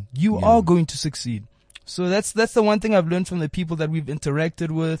inevitable. You are going to succeed. So that's the one thing I've learned from the people that we've interacted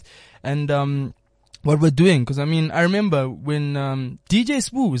with, and what we're doing. Because I mean, I remember when DJ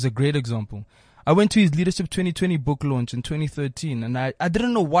Spoo is a great example. I went to his Leadership 2020 book launch in 2013, and I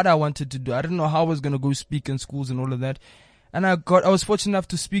didn't know what I wanted to do. I didn't know how I was going to go speak in schools and all of that. And I was fortunate enough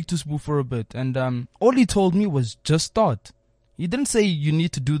to speak to Spoo for a bit, and all he told me was just start. He didn't say you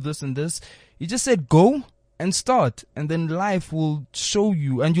need to do this and this. He just said go and start, and then life will show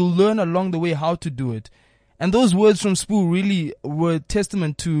you, and you'll learn along the way how to do it. And those words from Spoo really were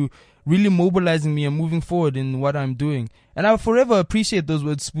testament to really mobilizing me and moving forward in what I'm doing. And I forever appreciate those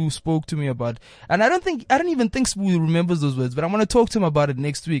words Spoo spoke to me about. And I don't even think Spoo remembers those words, but I want to talk to him about it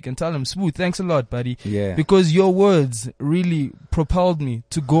next week and tell him, Spoo, thanks a lot, buddy. Yeah. Because your words really propelled me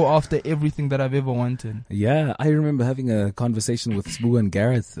to go after everything that I've ever wanted. Yeah, I remember having a conversation with Spoo and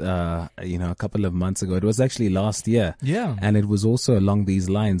Gareth, a couple of months ago. It was actually last year. Yeah. And it was also along these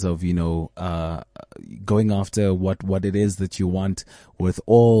lines of, going after what it is that you want with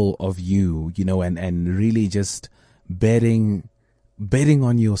all of you, and really just betting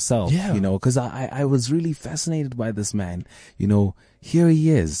on yourself, because I was really fascinated by this man. Here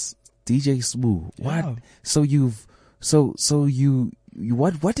he is, DJ Spoo. Yeah.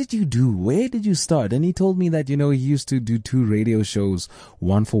 What? What did you do? Where did you start? And he told me that, he used to do 2 radio shows,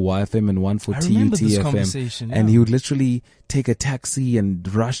 one for YFM and one for TUTFM. And he would literally take a taxi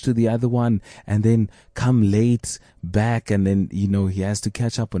and rush to the other one and then come late back. And then, he has to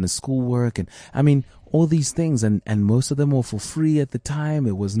catch up on his schoolwork. And I mean, all these things. And most of them were for free at the time.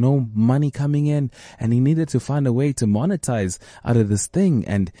 It was no money coming in, and he needed to find a way to monetize out of this thing.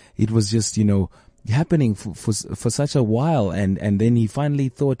 And it was just, happening for such a while, and then he finally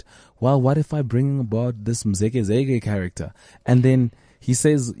thought, well, what if I bring about this Mzeke Zege character? And then he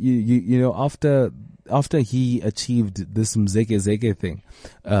says, after he achieved this Mzeke Zege thing,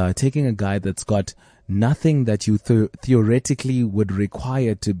 taking a guy that's got nothing that you theoretically would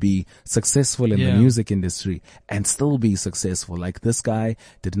require to be successful in the music industry and still be successful. Like, this guy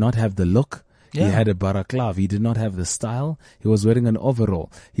did not have the look. Yeah. He had a baraklav. He did not have the style. He was wearing an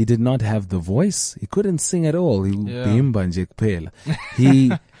overall. He did not have the voice. He couldn't sing at all.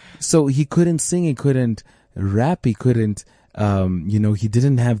 So he couldn't sing. He couldn't rap. He couldn't, he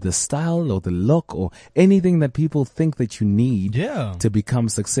didn't have the style or the look or anything that people think that you need to become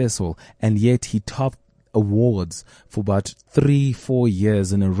successful. And yet he topped awards for about 3-4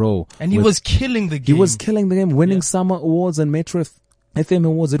 years in a row. And he was killing the game. He was killing the game, winning summer awards and Metro FM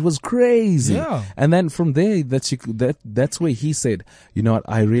Awards. It was crazy. Yeah. And then from there, that's where he said, you know what,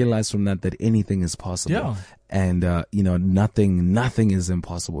 I realized from that anything is possible. Yeah. And, you know, nothing is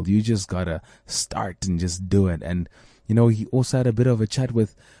impossible. You just gotta start and just do it. And, you know, he also had a bit of a chat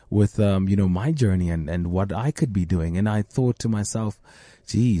with, you know, my journey and what I could be doing. And I thought to myself,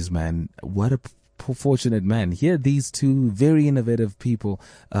 geez, man, what a fortunate man. Here, these two very innovative people.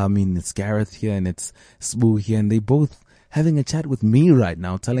 I mean, it's Gareth here and it's Sbu here, and they both having a chat with me right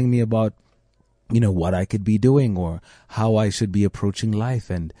now, telling me about, you know, what I could be doing or how I should be approaching life.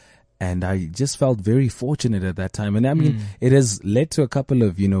 And I just felt very fortunate at that time. And I mean, it has led to a couple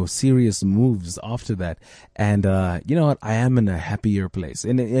of, you know, serious moves after that. And, you know what? I am in a happier place.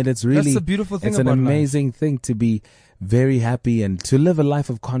 And it's really, that's the beautiful thing it's about an amazing thing to be very happy and to live a life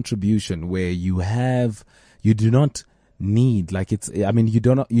of contribution where you do not need, like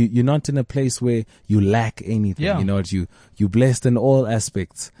you're not in a place where you lack anything. Yeah. You know, you're blessed in all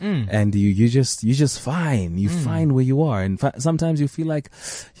aspects, and you're just fine. You're fine where you are, and sometimes you feel like,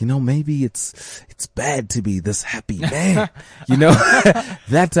 you know, maybe it's bad to be this happy, man. You know,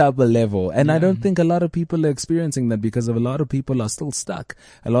 that type of level. And I don't think a lot of people are experiencing that, because a lot of people are still stuck.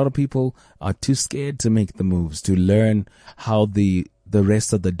 A lot of people are too scared to make the moves, to learn how the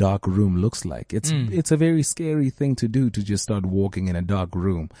rest of the dark room looks like. It's a very scary thing to do, to just start walking in a dark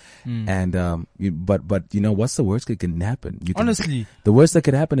room. And, but you know, what's the worst that can happen? Honestly, the worst that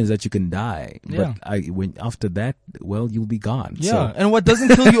could happen is that you can die. Yeah. But after that, well, you'll be gone. Yeah. So, And what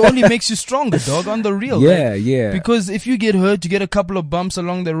doesn't kill you only makes you stronger, dog, on the real. yeah, right? yeah. Because if you get hurt, you get a couple of bumps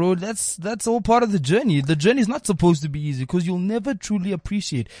along the road, that's all part of the journey. The journey is not supposed to be easy, because you'll never truly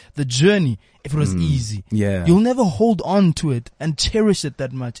appreciate the journey if it was easy. Yeah. You'll never hold on to it and cherish it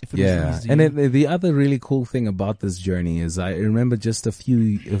that much if it was easy. And the other really cool thing about this journey is I remember just a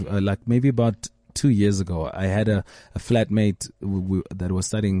few, like maybe about 2 years ago, I had a flatmate that was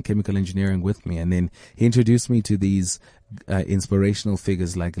studying chemical engineering with me, and then he introduced me to these inspirational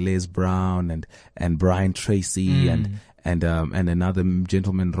figures like Les Brown and Brian Tracy and another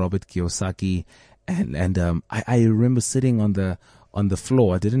gentleman, Robert Kiyosaki, and I remember sitting on the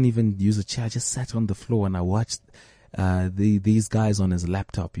floor. I didn't even use a chair. I just sat on the floor and I watched these guys on his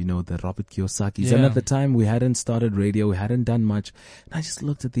laptop, you know, the Robert Kiyosaki's. Yeah. And at the time we hadn't started radio, we hadn't done much. And I just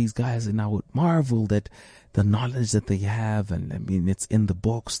looked at these guys and I would marvel at the knowledge that they have. And I mean, it's in the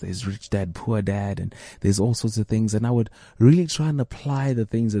books. There's Rich Dad, Poor Dad, and there's all sorts of things. And I would really try and apply the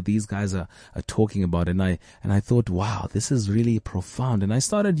things that these guys are talking about. And I thought, wow, this is really profound. And I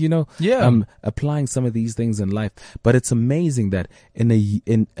started, you know, applying some of these things in life. But it's amazing that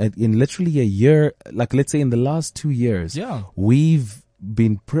in literally a year, like let's say in the last 2 years, we've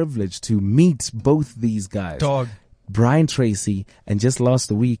been privileged to meet both these guys. Dog. Brian Tracy, and just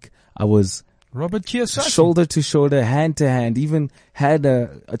last week I was Robert Kiyosaki. shoulder to shoulder, hand to hand, even had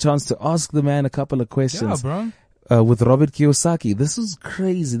a chance to ask the man a couple of questions. Yeah, bro. With Robert Kiyosaki. This is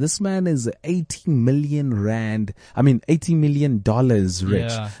crazy. This man is 80 million dollars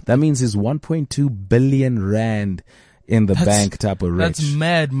rich. Yeah. That means he's 1.2 billion rand in the bank type of rich. That's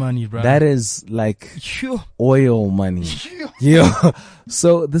mad money, bro. That is like Phew. oil money. Yeah.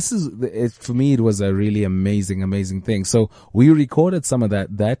 So this is, for me, it was a really amazing thing. So we recorded some of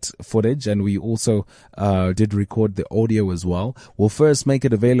that footage, and we also did record the audio as well. We'll first make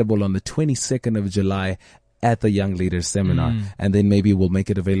it available on the 22nd of July at the Young Leaders Seminar, and then maybe we'll make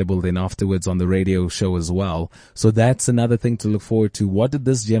it available then afterwards on the radio show as well. So that's another thing to look forward to. What did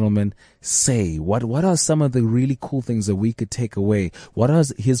this gentleman say? What are some of the really cool things that we could take away? What are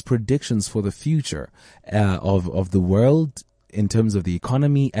his predictions for the future of the world in terms of the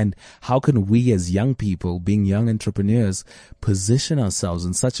economy, and how can we as young people, being young entrepreneurs, position ourselves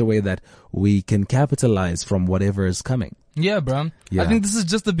in such a way that we can capitalize from whatever is coming? Yeah, bro. Yeah. I think this is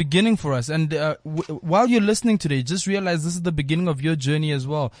just the beginning for us. And while you're listening today, just realize this is the beginning of your journey as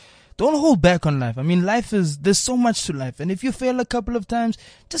well. Don't hold back on life. I mean, there's so much to life. And if you fail a couple of times,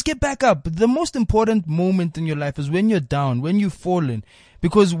 just get back up. The most important moment in your life is when you're down, when you've fallen.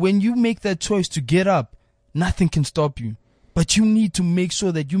 Because when you make that choice to get up, nothing can stop you. But you need to make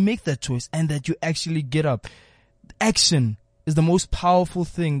sure that you make that choice and that you actually get up. Action is the most powerful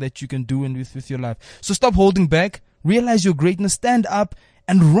thing that you can do with your life. So stop holding back. Realize your greatness. Stand up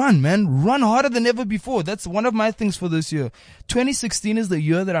and run, man. Run harder than ever before. That's one of my things for this year. 2016 is the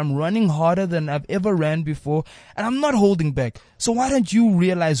year that I'm running harder than I've ever ran before, and I'm not holding back. So why don't you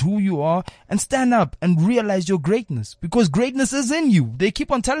realize who you are and stand up and realize your greatness? Because greatness is in you. They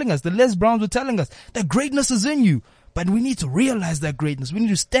keep on telling us, the Les Browns were telling us that greatness is in you. But we need to realize that greatness. We need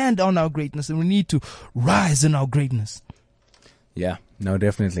to stand on our greatness, and we need to rise in our greatness. Yeah, no,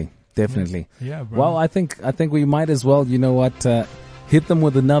 definitely. Yeah, bro. Well, I think we might as well, you know what, hit them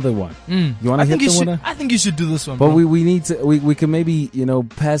with another one. You want to hit them with a? I think you should do this one. But bro. we need to, we can maybe,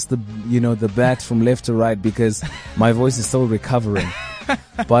 pass the, the bat from left to right because my voice is still recovering.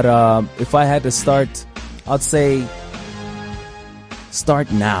 But, if I had to start, I'd say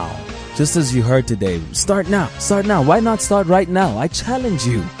start now. Just as you heard today. Start now. Start now. Why not start right now? I challenge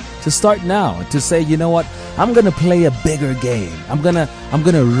you to start now. To say, you know what? I'm gonna play a bigger game. I'm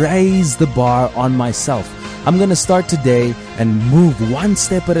gonna raise the bar on myself. I'm gonna start today and move one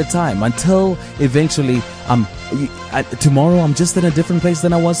step at a time until eventually tomorrow I'm just in a different place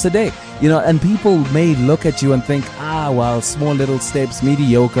than I was today. And people may look at you and think, well, small little steps,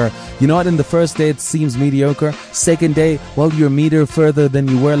 mediocre. You know what? In the first day, it seems mediocre. Second day, well, you're a meter further than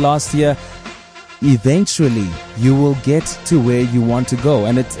you were last year. Eventually, you will get to where you want to go.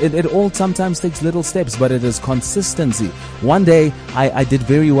 And it all sometimes takes little steps, but it is consistency. One day, I did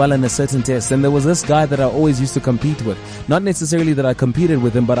very well in a certain test, and there was this guy that I always used to compete with. Not necessarily that I competed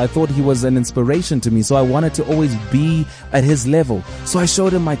with him, but I thought he was an inspiration to me, so I wanted to always be at his level. So I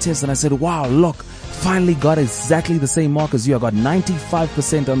showed him my test, and I said, wow, look, finally got exactly the same mark as you. I got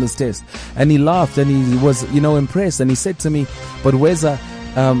 95% on this test. And he laughed, and he was, impressed, and he said to me, but Weza,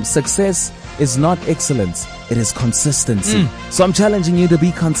 success is not excellence, it is consistency. So I'm challenging you to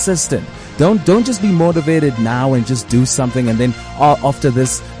be consistent. Don't just be motivated now and just do something and then after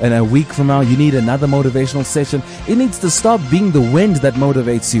this and a week from now you need another motivational session. It needs to stop being the wind that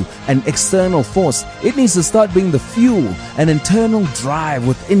motivates you, an external force. It needs to start being the fuel, an internal drive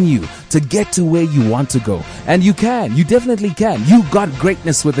within you to get to where you want to go. And you definitely can. You got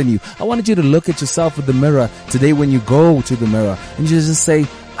greatness within you. I wanted you to look at yourself in the mirror today when you go to the mirror and you just say,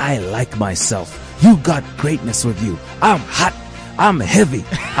 I like myself. You got greatness with you. I'm hot. I'm heavy.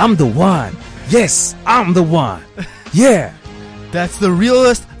 I'm the one. Yes, I'm the one. Yeah. That's the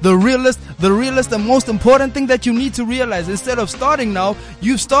realest and most important thing that you need to realize. Instead of starting now,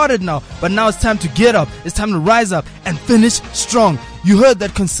 you've started now. But now it's time to get up. It's time to rise up and finish strong. You heard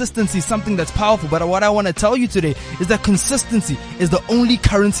that consistency is something that's powerful, but what I want to tell you today is that consistency is the only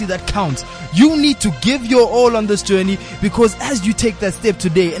currency that counts. You need to give your all on this journey, because as you take that step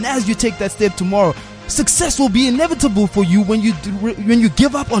today and as you take that step tomorrow, success will be inevitable for you when you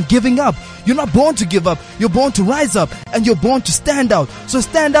give up on giving up. You're not born to give up. You're born to rise up, and you're born to stand out. So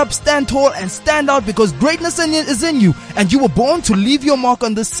stand up, stand tall, and stand out, because greatness is in you. And you were born to leave your mark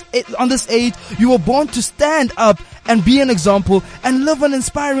on this age. You were born to stand up and be an example and live an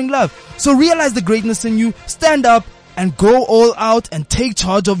inspiring life. So realize the greatness in you, stand up, and go all out and take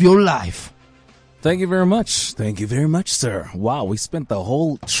charge of your life. Thank you very much. Thank you very much, sir. Wow, we spent the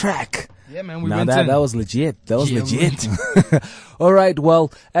whole track. Yeah, man, we now went that in. that was legit. That was legit. All right.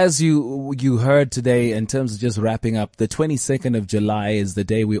 Well, as you heard today, in terms of just wrapping up, the 22nd of July is the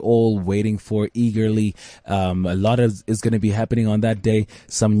day we're all waiting for eagerly. A lot is going to be happening on that day.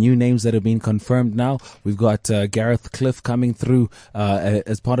 Some new names that have been confirmed now. We've got Gareth Cliff coming through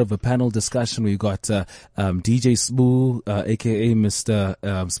as part of a panel discussion. We've got DJ Sbu, aka Mr.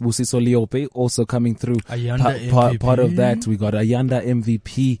 Sbusiso Leope, also coming through. Part of that. We got Ayanda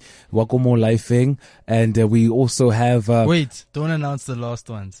MVP, Wakomo Lifeng, and we also have wait, don't announce the last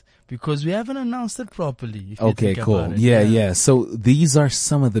ones, because we haven't announced it properly. Okay, cool. Yeah. So these are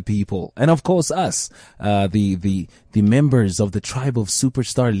some of the people, and of course us, the members of the tribe of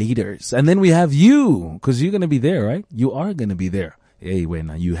superstar leaders, and then we have you, because you're gonna be there, right? You are gonna be there. Hey,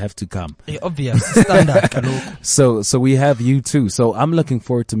 Wena, you have to come. Hey, obvious. Standard. So we have you too. So I'm looking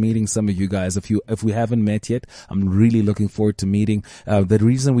forward to meeting some of you guys. If we haven't met yet, I'm really looking forward to meeting. The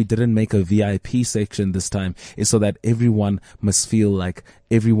reason we didn't make a VIP section this time is so that everyone must feel like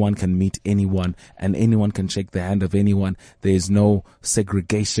everyone can meet anyone and anyone can shake the hand of anyone. There's no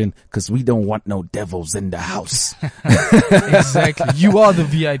segregation, because we don't want no devils in the house. Exactly. You are the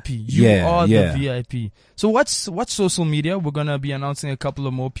VIP. You are the VIP. So what's social media? We're going to be announcing a couple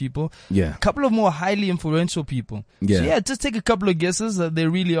of more people. Yeah. A couple of more highly influential people. Yeah. So just take a couple of guesses. They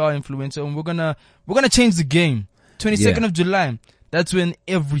really are influential, and we're going to change the game. 22nd of July. That's when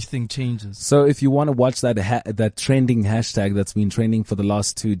everything changes. So if you want to watch that trending hashtag that's been trending for the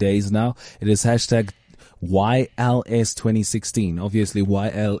last 2 days now, it is hashtag YLS 2016. Obviously,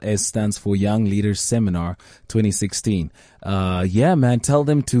 YLS stands for Young Leaders Seminar 2016. Yeah, man, tell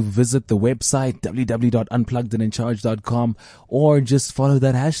them to visit the website, www.unpluggedincharge.com, or just follow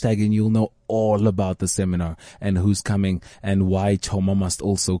that hashtag and you'll know all about the seminar and who's coming and why Choma must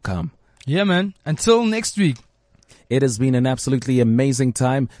also come. Yeah, man. Until next week. It has been an absolutely amazing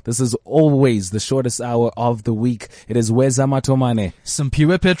time. This is always the shortest hour of the week. It is Weza Matomane,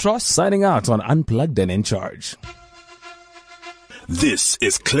 Simpiwe Petros, signing out on Unplugged and In Charge. This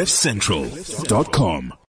is CliffCentral.com.